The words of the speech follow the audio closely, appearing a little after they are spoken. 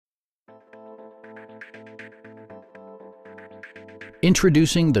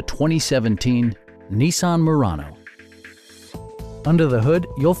Introducing the 2017 Nissan Murano. Under the hood,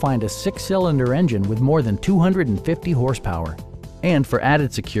 you'll find a 6-cylinder engine with more than 250 horsepower. And for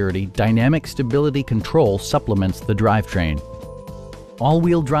added security, dynamic stability control supplements the drivetrain.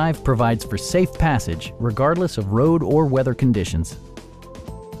 All-wheel drive provides for safe passage regardless of road or weather conditions.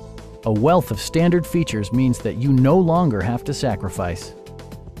 A wealth of standard features means that you no longer have to sacrifice,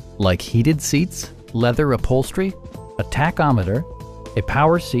 like heated seats, leather upholstery, a tachometer, a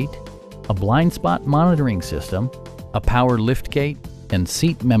power seat, a blind spot monitoring system, a power liftgate, and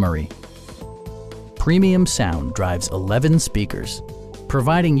seat memory. Premium sound drives 11 speakers,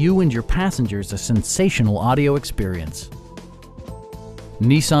 providing you and your passengers a sensational audio experience.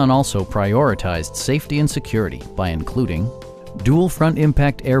 Nissan also prioritized safety and security by including dual front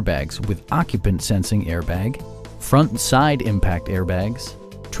impact airbags with occupant sensing airbag, front and side impact airbags,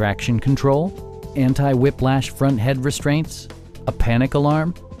 traction control, anti-whiplash front head restraints, a panic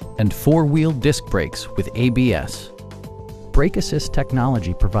alarm, and 4-wheel disc brakes with ABS. Brake assist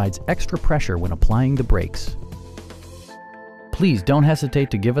technology provides extra pressure when applying the brakes. Please don't hesitate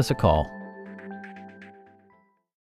to give us a call.